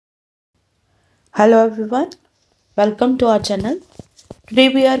Hello everyone, welcome to our channel. Today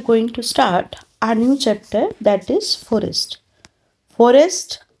we are going to start our new chapter, that is forest.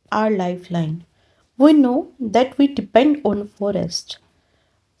 Forest, our lifeline. We know that we depend on forest.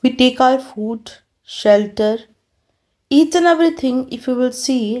 We take our food, shelter, each and everything. If you will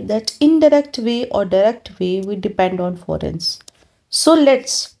see that indirect way or direct way, we depend on forest. So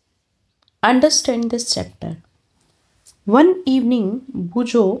let's understand this chapter. One evening,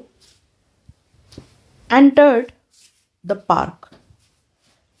 Bujo entered the park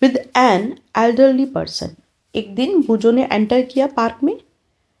with an elderly person. एक दिन बुजो ने enter किया park में.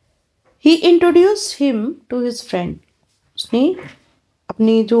 ही introduce him to his friend. उसने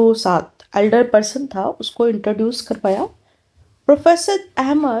अपनी जो साथ Elder person था उसको इंट्रोड्यूस करवाया. Professor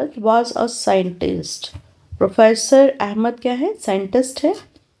Ahmad was a scientist. Professor Ahmad क्या है? साइंटिस्ट है.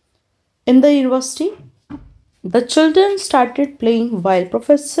 In the university the children started playing while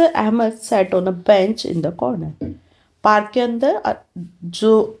professor Ahmad sat on a bench in the corner. Park के अंदर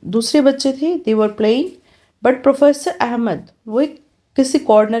जो दूसरे बच्चे थे दे were playing, but professor Ahmad वो किसी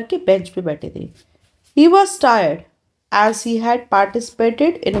कॉर्नर के बेंच पे बैठे थे. He was tired as he had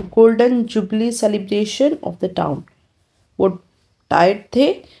participated in a golden jubilee celebration of the town. वो टायर्ड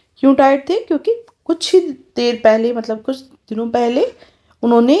थे. क्यों टायर्ड थे? क्योंकि कुछ ही देर पहले, मतलब कुछ दिनों पहले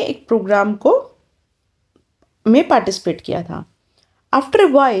उन्होंने एक प्रोग्राम को में पार्टिसिपेट किया था.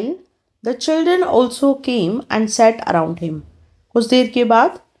 After while The children also came and sat around him. कुछ देर के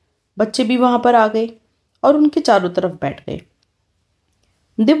बाद बच्चे भी वहाँ पर आ गए और उनके चारों तरफ बैठ गए.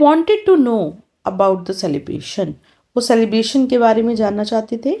 They wanted to know about the celebration. वो सेलिब्रेशन के बारे में जानना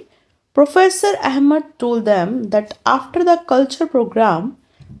चाहते थे. Professor Ahmed told them that after the culture program,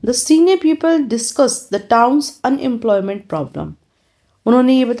 the senior people discussed the town's unemployment problem.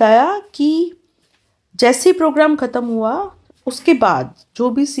 उन्होंने ये बताया कि जैसे ही प्रोग्राम ख़त्म हुआ उसके बाद जो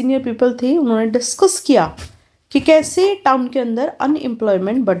भी सीनियर पीपल थे उन्होंने डिस्कस किया कि कैसे टाउन के अंदर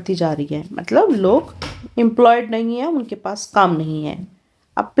अनएम्प्लॉयमेंट बढ़ती जा रही है. मतलब लोग एम्प्लॉयड नहीं है, उनके पास काम नहीं है.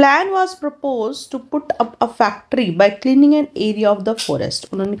 A plan was propose to put up a factory bye cleaning an area of the forest.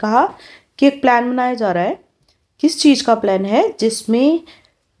 उन्होंने कहा कि एक प्लान बनाया जा रहा है. किस चीज़ का प्लान है? जिसमें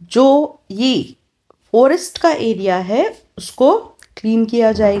जो ये फॉरेस्ट का एरिया है उसको क्लीन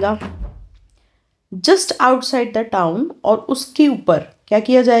किया जाएगा जस्ट आउटसाइड द टाउन, और उसके ऊपर क्या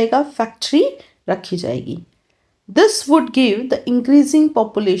किया जाएगा? फैक्ट्री रखी जाएगी. This would give the increasing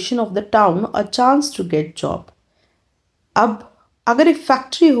population of the town a chance to get job. अब अगर एक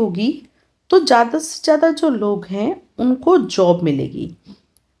फैक्ट्री होगी तो ज़्यादा से ज़्यादा जो लोग हैं उनको जॉब मिलेगी.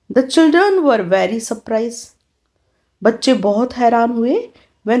 The children were very surprise. बच्चे बहुत हैरान हुए.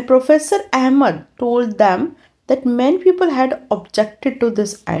 When professor Ahmad told them that many people had objected to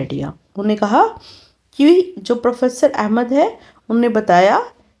this idea. उन्होंने कहा कि जो प्रोफेसर अहमद है उन्होंने बताया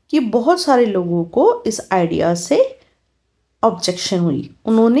कि बहुत सारे लोगों को इस आइडिया से ऑब्जेक्शन हुई,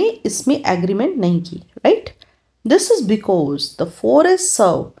 उन्होंने इसमें एग्रीमेंट नहीं की. Right. This is because the forest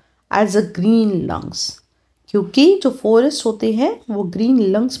serve as a green lungs. क्योंकि जो फॉरेस्ट होते हैं वो ग्रीन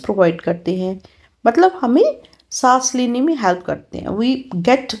लंग्स प्रोवाइड करते हैं, मतलब हमें सांस लेने में हेल्प करते हैं. We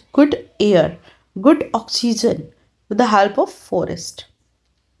get good air, good oxygen with the help of forest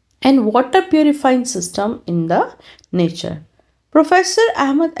and water purifying system in the nature. Professor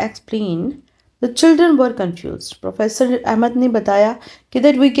Ahmed explained. The children were confused. Professor Ahmed ने बताया कि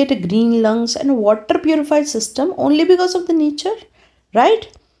that we get a green lungs and water purified system only because of the nature, right?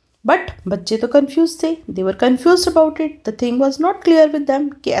 But बच्चे तो confused थे. They were confused about it. The thing was not clear with them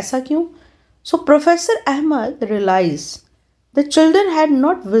कि ऐसा क्यों? So Professor Ahmed realized the children had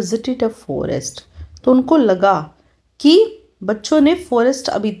not visited a forest. तो उनको लगा कि बच्चों ने फॉरेस्ट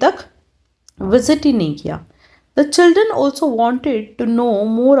अभी तक विजिट ही नहीं किया. The children also wanted to know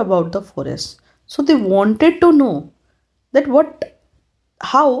more about the forest. So they wanted to know that what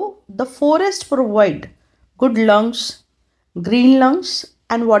how the forest provide good lungs, green lungs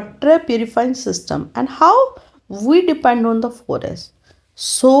and water purifying system and how we depend on the forest.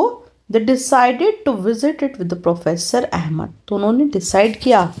 So they decided to visit it with the professor Ahmad. तो उन्होंने decide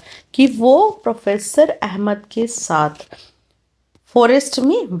किया कि वो professor Ahmad के साथ forest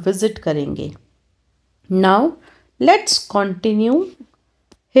में visit करेंगे. Now let's continue.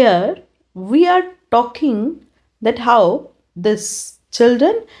 Here we are talking that how this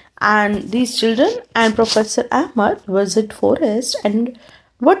children and Professor Ahmad visit forest and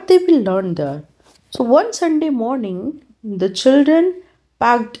what they will learn there. So one Sunday morning, the children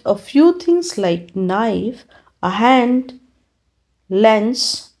packed a few things like knife, a hand lens,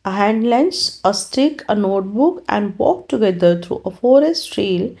 a hand lens, a stick, a notebook, and walked together through a forest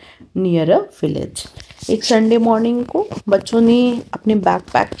trail near a village. एक Sunday morning को बच्चों ने अपने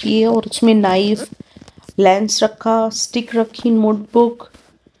backpack किए और उसमें knife, lens रखा, stick रखी, नोटबुक,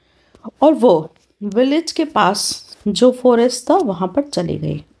 और वो विलेज के पास जो फॉरेस्ट था वहां पर चले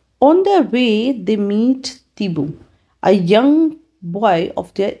गए. On their way they meet तिबू, a young boy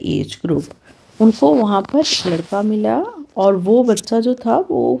of their age group. उनको वहां पर लड़का मिला और वो बच्चा जो था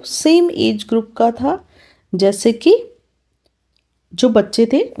वो सेम एज ग्रुप का था जैसे कि जो बच्चे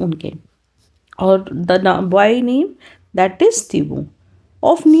थे उनके. और the boy name that is तिबू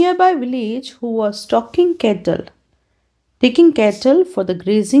of nearby village who was taking cattle for the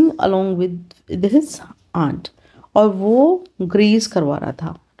grazing along with his aunt. और वो ग्रेज करवा रहा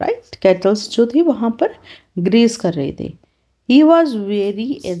था, राइट. कैटल्स जो थे वहाँ पर ग्रेज कर रहे थे. He was very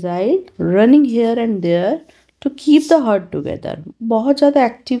agile, running here and there to keep the herd together. बहुत ज़्यादा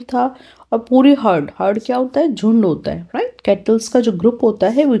एक्टिव था. और पूरी हर्ड क्या होता है? झुंड होता है, राइट. कैटल्स का जो ग्रुप होता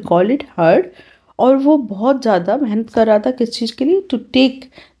है वी कॉल इट हर्ड. और वो बहुत ज़्यादा मेहनत कर रहा था किस चीज़ के लिए? To take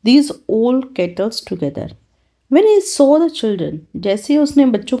these old kettles together. When he saw the children, जैसे ही उसने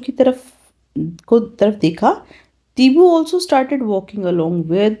बच्चों की तरफ देखा, तिबू also started walking along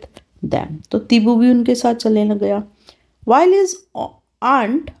with them. तो तिबू भी उनके साथ चलने लग गया. While his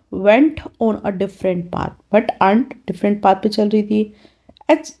aunt went on a different path, but aunt different path पे चल रही थी.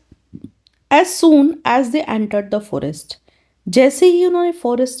 As soon as they entered the forest, जैसे ही उन्होंने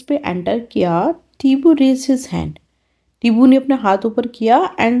फॉरेस्ट पे एंटर किया, टीबू रेज हिज हैंड, टीबू ने अपना हाथ ऊपर किया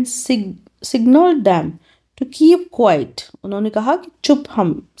and signalled them to keep quiet. उन्होंने कहा कि चुप,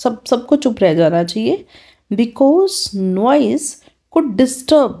 हम सबको चुप रह जाना चाहिए. Because noise could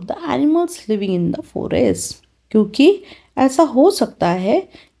disturb the animals living in the forest. क्योंकि ऐसा हो सकता है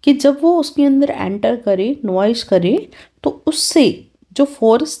कि जब वो उसके अंदर एंटर करे, नॉइज करे, तो उससे जो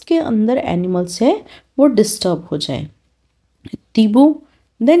फॉरेस्ट के अंदर एनिमल्स हैं वो डिस्टर्ब हो जाए. Tibu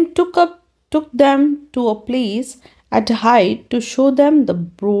then took them to a place at height to show them the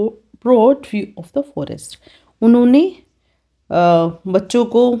broad view of the forest. उन्होंने बच्चों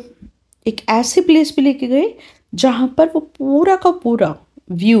को एक ऐसे प्लेस पे लेके गए जहाँ पर वो पूरा का पूरा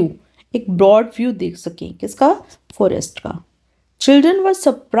व्यू, एक ब्रॉड व्यू देख सकें. किसका? फॉरेस्ट का. चिल्ड्रन वर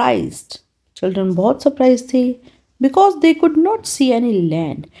सरप्राइज्ड, चिल्ड्रन बहुत सरप्राइज थे. Because they could not see any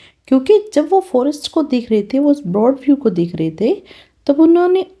land, क्योंकि जब वो फॉरेस्ट को देख रहे थे, वो उस ब्रॉड व्यू को देख रहे थे, तब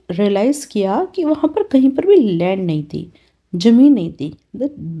उन्होंने रियलाइज़ किया कि वहाँ पर कहीं पर भी लैंड नहीं थी, ज़मीन नहीं थी. The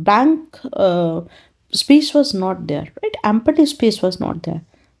bank space was not there, right. Empty space was not there.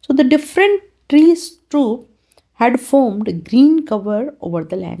 So the different trees troop had formed green cover over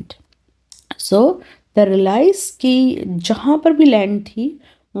the land. So the realise कि जहाँ पर भी लैंड थी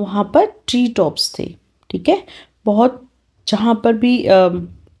वहाँ पर ट्री टॉप्स थे, ठीक है. बहुत जहाँ पर भी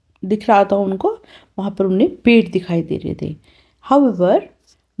दिख रहा था उनको, वहाँ पर उन्हें पेड़ दिखाई दे रहे थे. However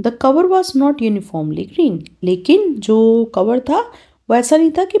the cover was not uniformly green, लेकिन जो कवर था वो ऐसा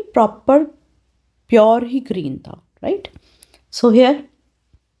नहीं था कि प्रॉपर प्योर ही ग्रीन था, right. So here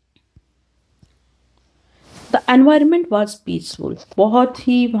the environment was peaceful, बहुत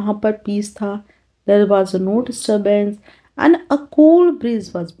ही वहाँ पर पीस था. There was no disturbance and a cool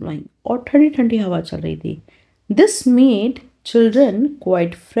bridge was blowing, और ठंडी ठंडी हवा चल रही थी. This made children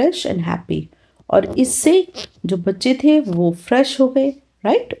quite fresh and happy, और इससे जो बच्चे थे वो फ्रेश हो गए,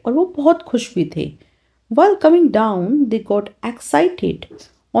 राइट. और वो बहुत खुश भी थे. While coming down, they got excited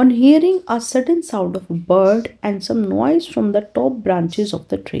on hearing a sudden sound of a bird and some noise from the top branches of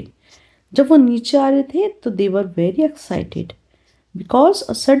the tree. जब वो नीचे आ रहे थे तो they were very excited because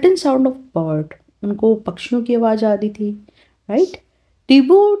a sudden sound of bird, उनको पक्षियों की आवाज़ आ रही थी, right?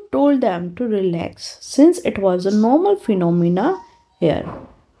 Tibu told them to relax since it was a normal phenomena here.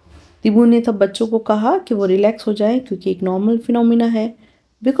 तिबू ने तब बच्चों को कहा कि वो रिलैक्स हो जाएं क्योंकि एक नॉर्मल फिनोमिना है.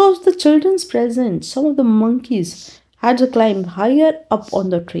 Because the children's present, some of the monkeys had to climb higher up on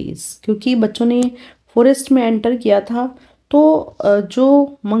the trees. क्योंकि बच्चों ने फॉरेस्ट में एंटर किया था तो जो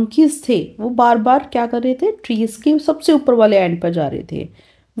मंकीज थे वो बार बार क्या कर रहे थे, ट्रीज के सबसे ऊपर वाले एंड पर जा रहे थे.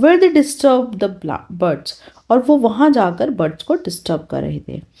 Where they disturb the birds, और वो वहाँ जाकर बर्ड्स को डिस्टर्ब कर रहे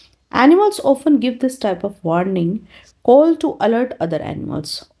थे. Animals often give this type of warning call to alert other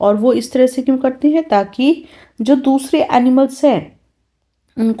animals. और वो इस तरह से क्यों करते हैं? ताकि जो दूसरे एनिमल्स हैं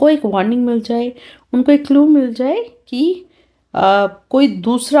उनको एक वार्निंग मिल जाए, उनको एक क्लू मिल जाए कि कोई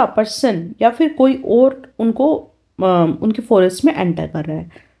दूसरा पर्सन या फिर कोई और उनको उनके फॉरेस्ट में एंटर कर रहा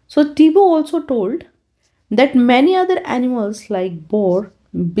है. सो टीबो also told that many other animals like bore,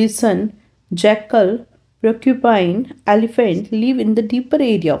 Bisan, jackal, porcupine, elephant live in the deeper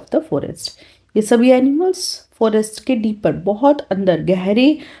area of the forest. ये सभी एनिमल्स फॉरेस्ट के डीपर, बहुत अंदर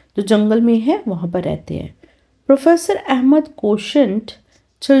गहरे जो जंगल में है वहाँ पर रहते हैं। Professor Ahmad questioned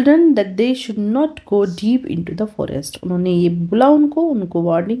children that they should not go deep into the forest. उन्होंने ये बोला उनको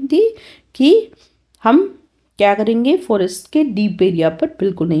वार्निंग दी कि हम क्या करेंगे, फॉरेस्ट के डीप एरिया पर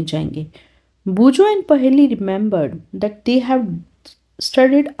बिल्कुल नहीं जाएंगे। बूजो एंड पहेली remembered that they have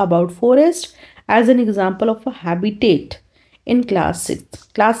studied about forest as an example of a habitat in class 6.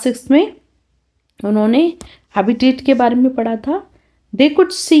 Class 6 में उन्होंने habitat के बारे में पढ़ा था। They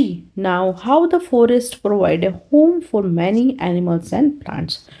could see now how the forest provide a home for many animals and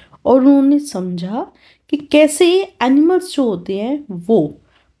plants. और उन्होंने समझा कि कैसे एनिमल्स जो होते हैं वो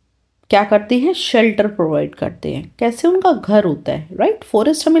क्या करते हैं, शेल्टर प्रोवाइड करते हैं, कैसे उनका घर होता है, राइट।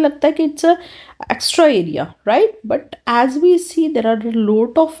 फॉरेस्ट हमें लगता है कि it's a extra area, right, but as we C there are a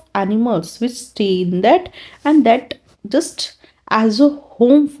lot of animals which stay in that and that just as a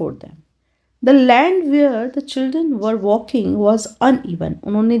home for them. The land where the children were walking was uneven.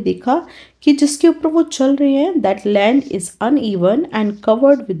 उन्होंने देखा कि जिसके ऊपर वो चल रहे हैं that land is uneven and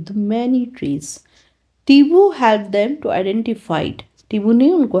covered with many trees. टीबू help them to identified. टीबू ने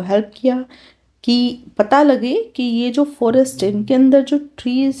उनको हेल्प किया कि पता लगे कि ये जो फॉरेस्ट है इनके अंदर जो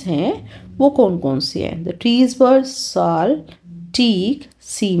ट्रीज हैं वो कौन कौन से हैं। द ट्रीज वर साल, टीक,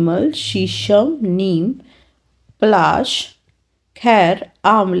 सीमल, शीशम, नीम, पलाश, खैर,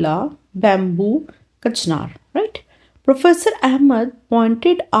 आंवला, बैम्बू, कचनार, right. Professor Ahmad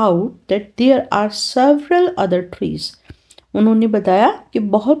pointed out that there are several other trees. उन्होंने बताया कि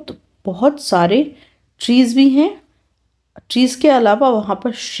बहुत सारे ट्रीज भी हैं। ट्रीज के अलावा वहाँ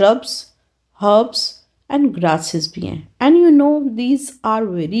पर श्रब्स, हर्ब्स एंड ग्रासेस भी हैं। And you know these are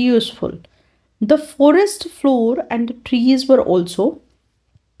very useful. The forest floor and the trees were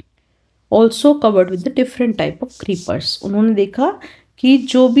also covered with the different type of creepers. उन्होंने देखा कि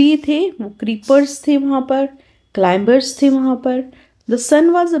जो भी थे वो क्रीपर्स थे, वहाँ पर क्लाइंबर्स थे वहाँ पर। The sun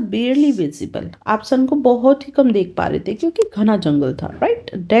was बेयरली visible. आप सन को बहुत ही कम देख पा रहे थे क्योंकि घना जंगल था,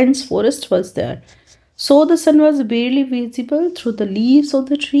 right. Dense forest was there. So the sun was barely visible through the leaves of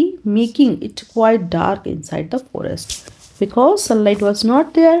the tree, making it quite dark inside the forest because sunlight was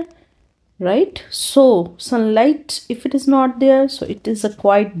not there, right? So sunlight, if it is not there, so it is a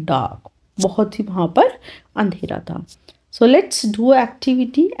quite dark. बहुत ही वहाँ पर अंधेरा था. So let's do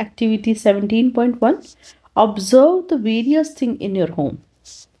activity. Activity 17.1. Observe the various thing in your home.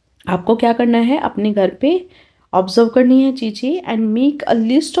 आपको क्या करना है, अपने घर पे ऑब्जर्व करनी है चीज़ें and make a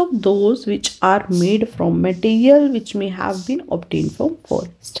list of those which are made from material which may have been obtain from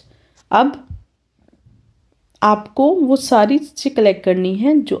forest. अब आपको वो सारी चीज़ें कलेक्ट करनी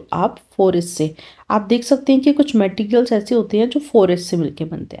है जो आप फॉरेस्ट से, आप देख सकते हैं कि कुछ मटेरियल्स ऐसे होते हैं जो फॉरेस्ट से मिलके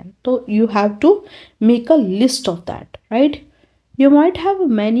बनते हैं, तो you have to make a list of that, right. You might have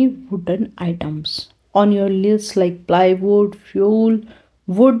many wooden items on your list like plywood, fuel,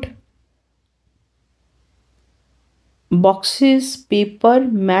 would, boxes, paper,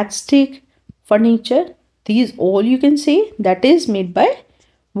 matchstick, furniture. These all you can say that is made by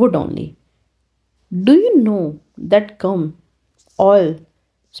wood only. Do you know that gum, oil,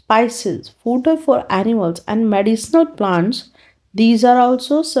 spices, fodder for animals and medicinal plants, these are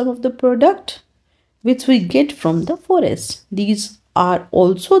also some of the product which we get from the forest. These are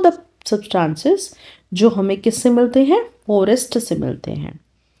also the substances जो हमें किससे मिलते हैं, forest से मिलते हैं.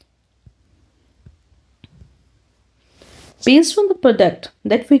 Based on the product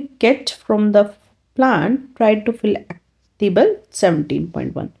that we get from the plant, try to fill table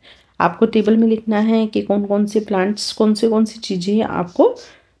 17.1. आपको table में लिखना है कि कौन कौन से प्लांट्स, कौन सी चीज़ें आपको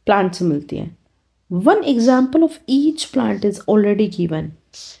प्लांट से मिलती हैं. One example of each plant is already given.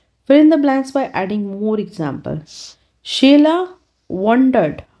 Fill in the blanks by adding more examples. Sheila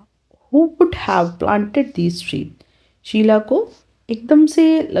wondered who would have planted these trees. Sheila को एकदम से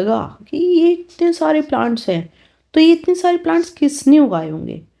लगा कि ये इतने सारे प्लांट्स हैं, तो ये इतने सारे प्लांट्स किसने उगाए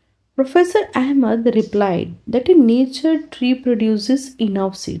होंगे. Professor Ahmad replied that in nature tree produces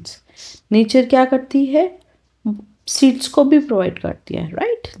enough seeds. Nature क्या करती है, सीड्स को भी प्रोवाइड करती है,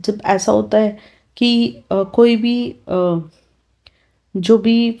 राइट. जब ऐसा होता है कि कोई भी जो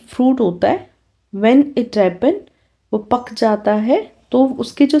भी फ्रूट होता है, व्हेन इट रिपेन, वो पक जाता है तो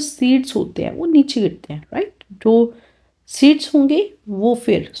उसके जो सीड्स होते हैं वो नीचे गिरते हैं, राइट. जो सीड्स होंगे वो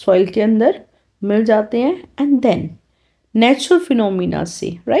फिर सॉइल के अंदर मिल जाते हैं एंड देन नेचुरल फिनोमिना से,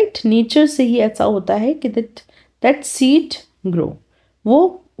 राइट, नेचर से ही ऐसा होता है कि दैट सीड ग्रो, वो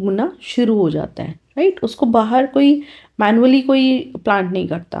उगना शुरू हो जाता है, राइट. उसको बाहर कोई मैनुअली कोई प्लांट नहीं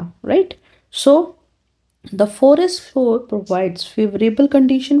करता, right. So the forest floor provides favourable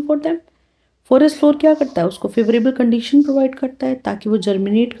condition for them. Forest floor क्या करता है, उसको फेवरेबल कंडीशन प्रोवाइड करता है ताकि वो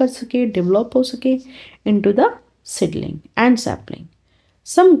जर्मिनेट कर सके, डेवलप हो सके into the seedling and sapling.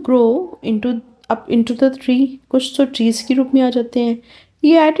 Some grow into up into the tree, कुछ तो ट्रीज के रूप में आ जाते हैं।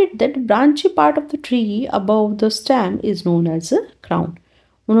 ये added that ब्रांची part of the tree above the stem is known as a crown.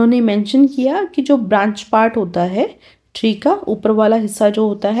 उन्होंने मेंशन किया कि जो ब्रांच पार्ट होता है ट्री का, ऊपर वाला हिस्सा जो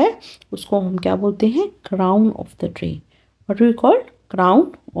होता है, उसको हम क्या बोलते हैं, crown of the tree. What we call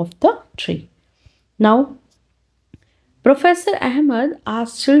crown of the tree. Now Professor Ahmed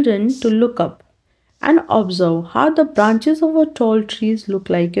asked children to look up and observe how the branches of a tall trees look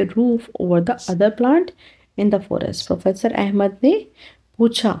like a roof over the other plant in the forest. Professor Ahmed ने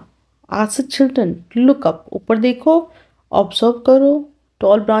पूछा, asked children to look up, ऊपर देखो, observe करो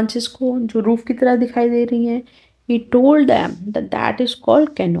tall branches को जो roof की तरह दिखाई दे रही हैं। He told them that that is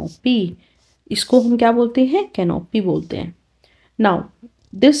called canopy. इसको हम क्या बोलते हैं, canopy बोलते हैं। Now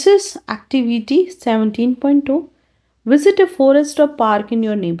this is activity 17.2. Visit a forest और पार्क इन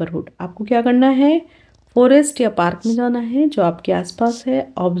योर नेबरहुड। आपको क्या करना है, फॉरेस्ट या पार्क में जाना है जो आपके आसपास है।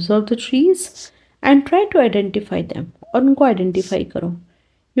 Observe the trees and try to identify them, और उनको आइडेंटिफाई करो।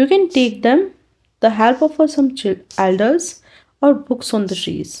 You can take them the help of some elders और books on the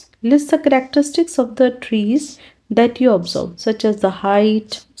trees. List the characteristics of the trees that you observe, such as the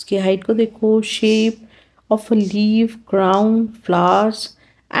height, उसकी height को देखो, shape of a leaf, crown, flowers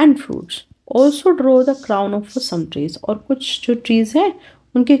and fruits. Also draw the crown of some trees, और कुछ जो trees हैं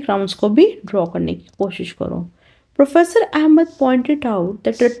उनके crowns को भी ड्रॉ करने की कोशिश करो। Professor Ahmad pointed out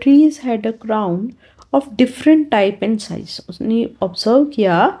that the trees had a crown of different type and size. उसने ऑब्जर्व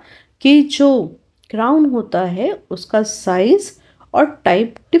किया कि जो क्राउन होता है उसका साइज और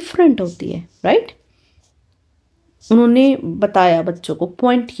टाइप डिफरेंट होती है, राइट। उन्होंने बताया, बच्चों को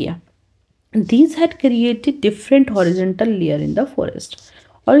पॉइंट किया। These had created different horizontal layer in the forest,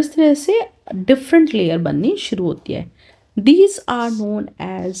 और इस तरह से डिफरेंट लेयर बननी शुरू होती है। These are known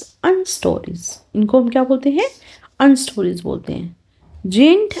as unstories. इनको हम क्या बोलते हैं, unstories बोलते हैं।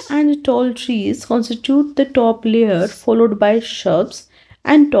 Giant and tall trees constitute the top layer, followed by shrubs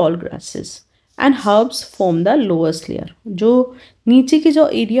and tall grasses, and herbs form the lowest layer. जो नीचे की जो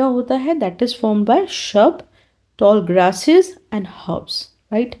एरिया होता है that is formed by shrub, tall grasses and herbs,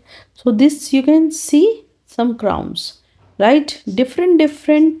 right? So this you can see some crowns, right?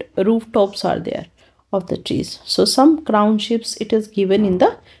 Different rooftops are there of the trees. So some crown shapes it is given in the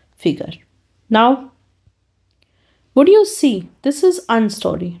figure. Now what do you see? This is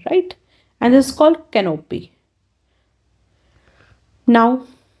unstory, right? And this is called canopy. Now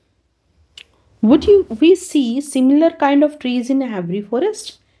we see similar kind of trees in every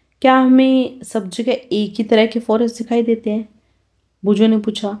forest? क्या हमें सब जगह एक ही तरह के forest दिखाई देते हैं, बुजो ने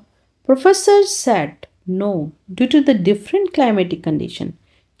पूछा। Professor said no, due to the different climatic condition,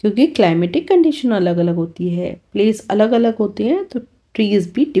 क्योंकि क्लाइमेटिक कंडीशन अलग अलग होती है, प्लेस अलग अलग होते हैं, तो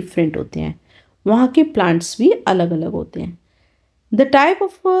ट्रीज भी डिफरेंट होते हैं, वहाँ के प्लांट्स भी अलग अलग होते हैं। The type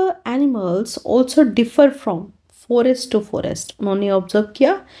of animals also differ from forest to forest. उन्होंने ऑब्जर्व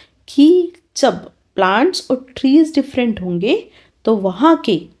किया कि जब प्लांट्स और ट्रीज डिफरेंट होंगे तो वहाँ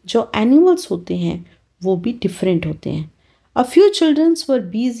के जो एनिमल्स होते हैं वो भी डिफरेंट होते हैं। A few children were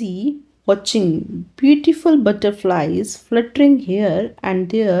busy watching beautiful butterflies fluttering here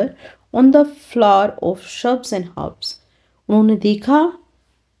and there on the flower of shrubs and herbs. उन्होंने देखा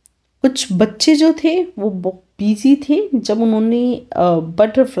कुछ बच्चे जो थे वो बिजी थे जब उन्होंने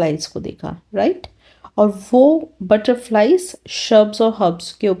बटरफ्लाइज को देखा, राइट, और वो बटरफ्लाइज shrubs और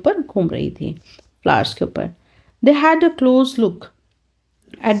herbs के ऊपर घूम रही थी, फ्लावर्स के ऊपर। They had a close look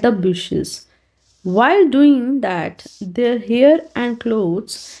at the bushes. While doing that, their hair and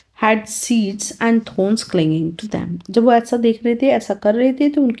clothes had seeds and thorns clinging to them. जब वो ऐसा देख रहे थे, ऐसा कर रहे थे,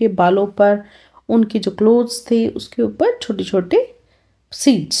 तो उनके बालों पर, उनके जो क्लोथ्स थे उसके ऊपर छोटे छोटे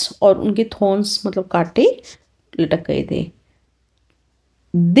सीड्स और उनके थॉर्न्स मतलब कांटे लटक गए थे।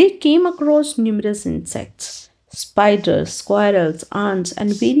 They came across numerous insects, spiders, squirrels, ants,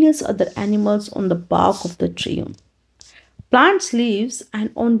 and various other animals on the bark of the tree, plants leaves and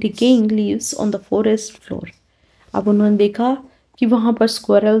on decaying leaves on the forest floor. अब उन्होंने देखा कि वहाँ पर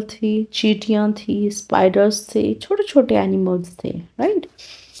स्क्वायरल थे, चींटियाँ थी, स्पाइडर्स थे, छोटे छोटे एनिमल्स थे, right.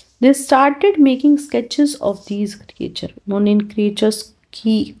 They started making sketches of these creature. उन्होंने इन क्रिएचर्स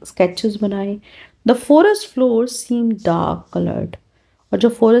की स्केचेस बनाए। The forest floor seam dark coloured, और जो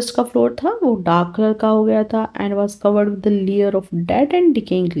फॉरेस्ट का फ्लोर था वो डार्क कलर का हो गया था, and was covered with the layer of dead and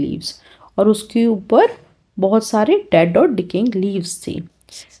decaying leaves, और उसके ऊपर बहुत सारे डेड और डिकेइंग लीव्स थे।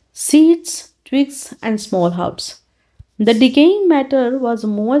 Seeds, twigs and small herbs. The decaying matter was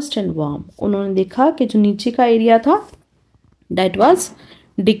moist and warm. उन्होंने देखा कि जो नीचे का एरिया था that was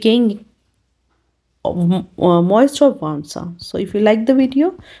decaying moist or warm sound. So if you like the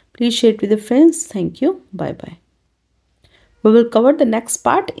video, please share it with your friends. Thank you. Bye bye. We will cover the next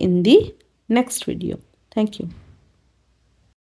part in the next video. Thank you.